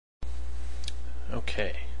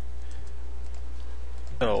Okay.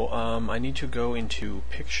 So I need to go into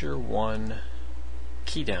picture 1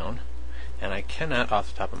 key down, and I cannot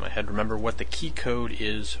off the top of my head remember what the key code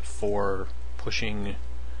is for pushing.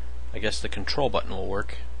 I guess the control button will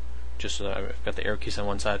work. Just I've got the arrow keys on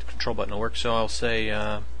one side, the control button will work. So I'll say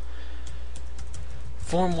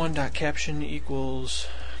form1.caption equals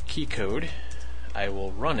key code. I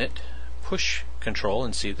will run it, push control,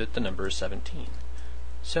 and see that the number is 17.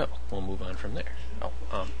 So we'll move on from there.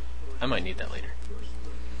 I might need that later.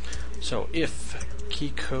 So if key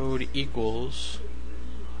code equals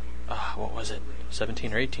what was it?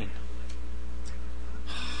 17 or 18?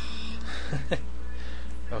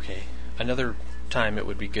 Okay, another time it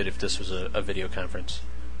would be good if this was a video conference.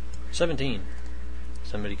 17.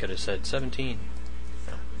 Somebody could have said 17.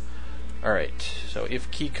 No. Alright, so if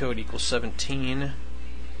key code equals 17,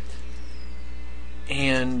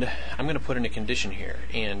 and I'm going to put in a condition here,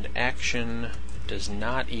 and action does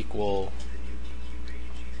not equal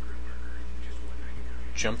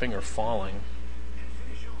jumping or falling.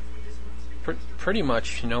 Pretty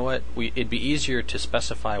much, you know what, it'd be easier to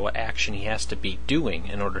specify what action he has to be doing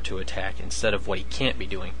in order to attack instead of what he can't be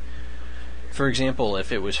doing. For example,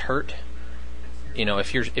 if it was hurt, you know,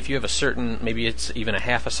 if you have a certain, maybe it's even a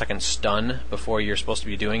half a second stun before you're supposed to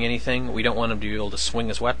be doing anything, we don't want him to be able to swing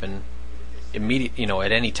his weapon at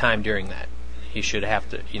any time during that. He should have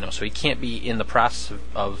to, so he can't be in the process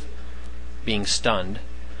of being stunned.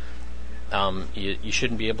 You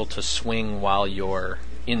shouldn't be able to swing while you're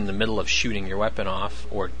in the middle of shooting your weapon off,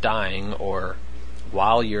 or dying, or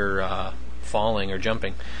while you're falling or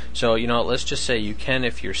jumping. So, let's just say you can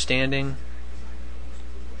if you're standing,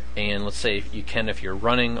 and let's say you can if you're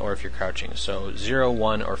running or if you're crouching. So 0,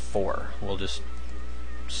 1, or 4. We'll just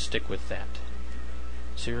stick with that.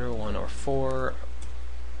 0, 1, or 4.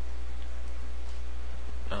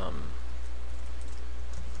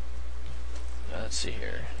 Let's see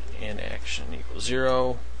here. And action equals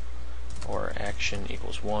 0, or action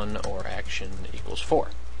equals 1, or action equals 4.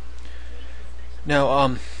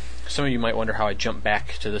 Now, some of you might wonder how I jumped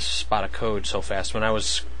back to this spot of code so fast. When I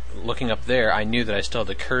was looking up there, I knew that I still had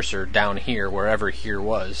the cursor down here, wherever here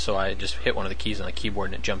was, so I just hit one of the keys on the keyboard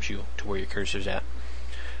and it jumps you to where your cursor's at.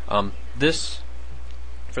 This,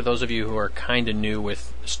 for those of you who are kind of new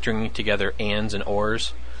with stringing together ands and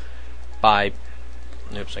ors, by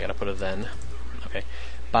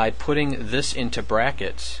putting this into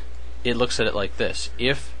brackets, it looks at it like this.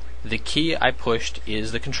 If the key I pushed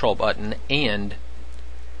is the control button and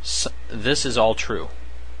this is all true,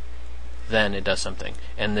 then it does something.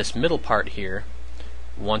 And this middle part here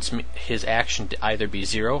wants his action to either be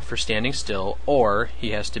 0 for standing still, or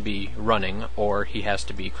he has to be running, or he has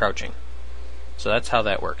to be crouching. So that's how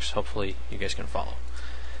that works. Hopefully you guys can follow.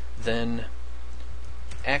 Then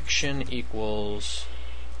action equals,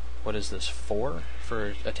 what is this, 4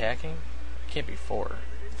 for attacking? It can't be 4.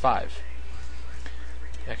 5.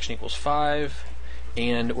 Action equals 5,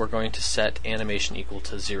 and we're going to set animation equal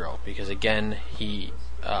to 0, because again,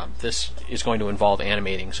 this is going to involve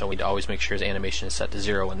animating, so we need to always make sure his animation is set to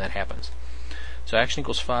 0 when that happens. So action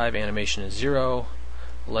equals 5, animation is 0.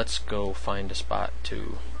 Let's go find a spot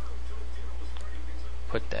to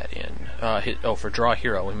put that in. For draw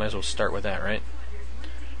hero, we might as well start with that, right?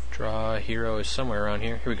 Draw hero is somewhere around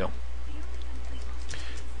here. Here we go.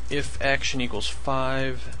 If action equals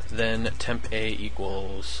 5, then temp A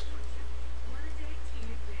equals,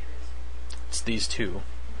 it's these two.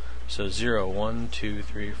 So 0, 1, 2,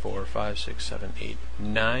 3, 4, 5, 6, 7, 8,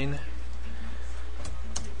 9.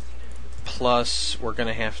 Plus, we're going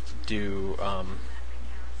to have to do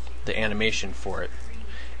the animation for it.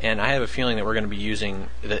 And I have a feeling that we're going to be using,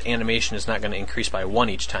 the animation is not going to increase by 1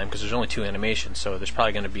 each time, because there's only 2 animations, so there's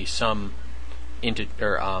probably going to be some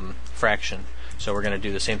fraction. So we're going to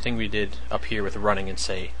do the same thing we did up here with running and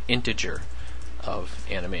say integer of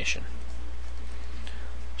animation.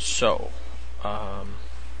 So,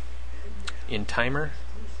 in timer,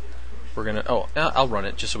 we're going to, I'll run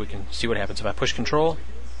it just so we can see what happens. If I push control,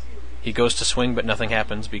 he goes to swing, but nothing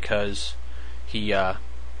happens because he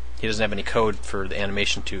doesn't have any code for the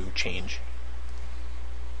animation to change.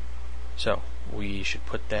 So we should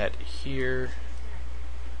put that here,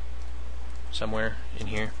 somewhere in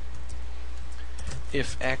here.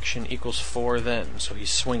 If action equals 4, then, so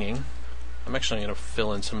he's swinging. I'm actually going to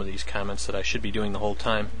fill in some of these comments that I should be doing the whole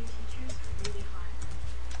time.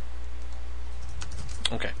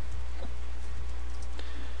 Okay.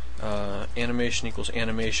 Animation equals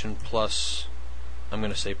animation plus, I'm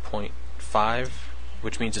going to say 0.5,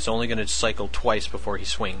 which means it's only going to cycle twice before he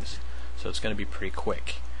swings. So it's going to be pretty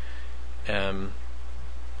quick. That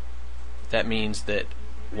means that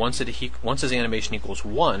once his animation equals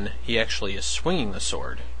 1, he actually is swinging the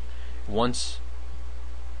sword. Once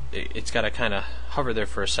it's got to kind of hover there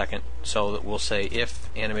for a second, so that we'll say if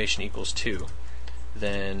animation equals 2,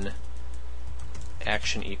 then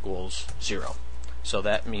action equals 0. So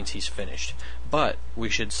that means he's finished. But we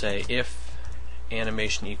should say if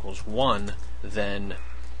animation equals 1, then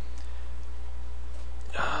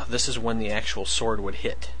this is when the actual sword would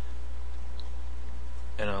hit.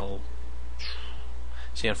 And I'll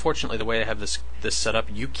see, unfortunately, the way I have this set up,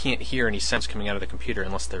 you can't hear any sounds coming out of the computer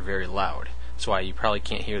unless they're very loud. That's why you probably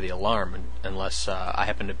can't hear the alarm unless I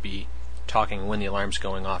happen to be talking when the alarm's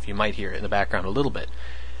going off. You might hear it in the background a little bit.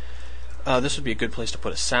 This would be a good place to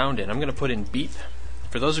put a sound in. I'm going to put in beep.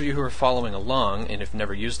 For those of you who are following along and have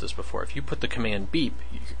never used this before, if you put the command beep,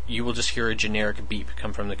 you will just hear a generic beep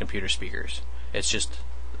come from the computer speakers. It's just,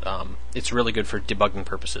 it's really good for debugging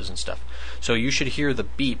purposes and stuff. So you should hear the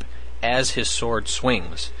beep as his sword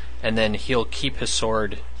swings, and then he'll keep his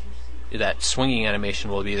sword, that swinging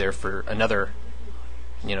animation will be there for another,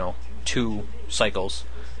 2 cycles,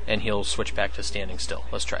 and he'll switch back to standing still.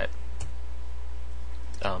 Let's try it.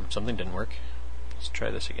 Something didn't work. Let's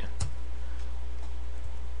try this again.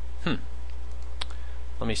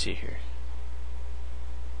 Let me see here.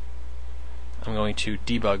 I'm going to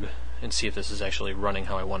debug and see if this is actually running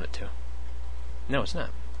how I want it to. No, it's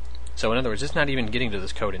not. So in other words, it's not even getting to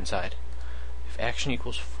this code inside. If action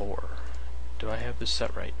equals 4, do I have this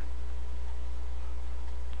set right?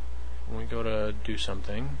 When we go to do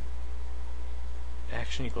something,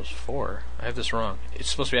 action equals 4. I have this wrong.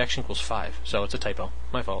 It's supposed to be action equals 5, so it's a typo.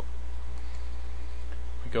 My fault.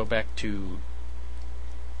 We go back to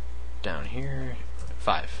down here,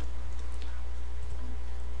 5.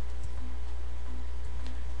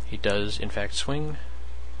 He does, in fact, swing.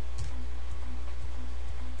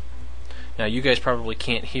 Now, you guys probably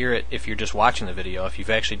can't hear it if you're just watching the video. If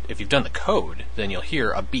you've done the code, then you'll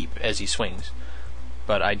hear a beep as he swings.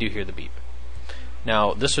 But I do hear the beep.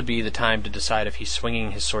 Now, this would be the time to decide if he's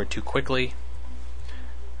swinging his sword too quickly.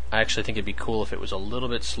 I actually think it'd be cool if it was a little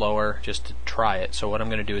bit slower, just to try it. So what I'm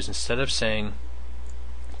going to do is, instead of saying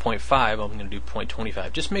 0.5, I'm going to do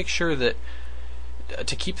 0.25. Just make sure that,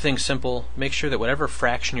 to keep things simple, make sure that whatever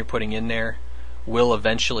fraction you're putting in there will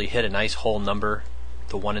eventually hit a nice whole number,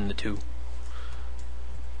 the 1 and the 2.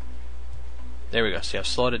 There we go. See, I've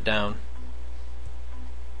slowed it down.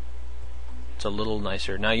 It's a little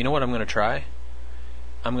nicer. Now, you know what I'm going to try?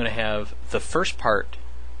 I'm going to have the first part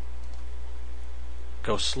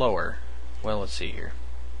go slower. Well, let's see here.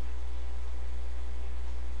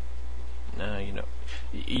 Now,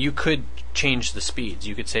 you could change the speeds.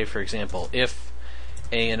 You could say, for example, if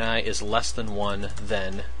ANI is less than 1,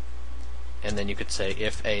 then, and then you could say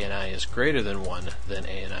if ANI is greater than 1, then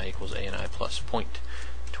ANI equals ANI plus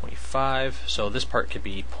 0.25. So this part could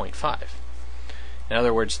be 0.5. In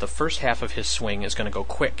other words, the first half of his swing is going to go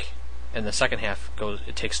quick, and the second half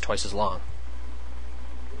it takes twice as long.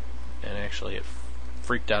 And actually, it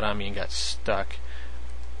freaked out on me and got stuck.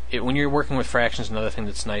 When you're working with fractions, another thing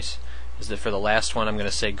that's nice is that for the last one, I'm going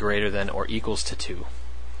to say greater than or equals to 2,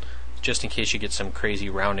 just in case you get some crazy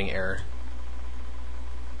rounding error.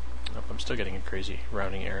 Nope, I'm still getting a crazy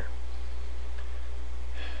rounding error.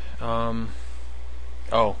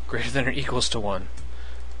 Oh, greater than or equals to 1.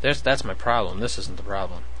 That's my problem. This isn't the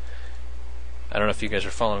problem. I don't know if you guys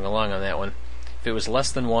are following along on that one. If it was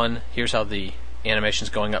less than 1, here's how the animation's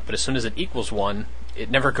going up. But as soon as it equals 1, it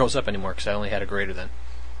never goes up anymore because I only had a greater than.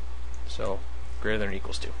 So, greater than or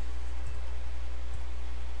equals to.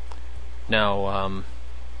 Now,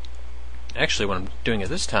 actually, when I'm doing it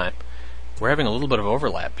this time, we're having a little bit of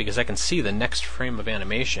overlap because I can see the next frame of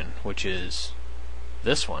animation, which is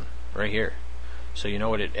this one right here. So you know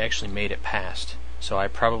what, it actually made it past. So I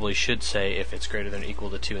probably should say if it's greater than or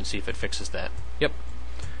equal to 2 and see if it fixes that. Yep.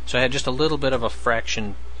 So I had just a little bit of a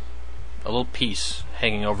fraction, a little piece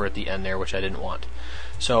hanging over at the end there, which I didn't want.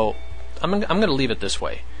 So I'm going to leave it this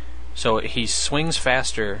way. So he swings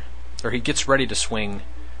faster, or he gets ready to swing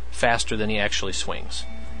faster than he actually swings.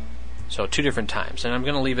 So 2 different times. And I'm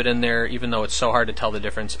going to leave it in there, even though it's so hard to tell the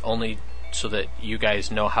difference, only so that you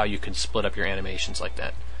guys know how you can split up your animations like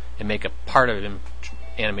that and make a part of him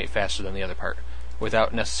animate faster than the other part,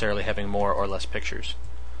 without necessarily having more or less pictures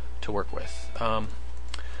to work with.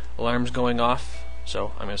 Alarm's going off,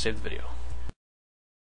 so I'm going to save the video.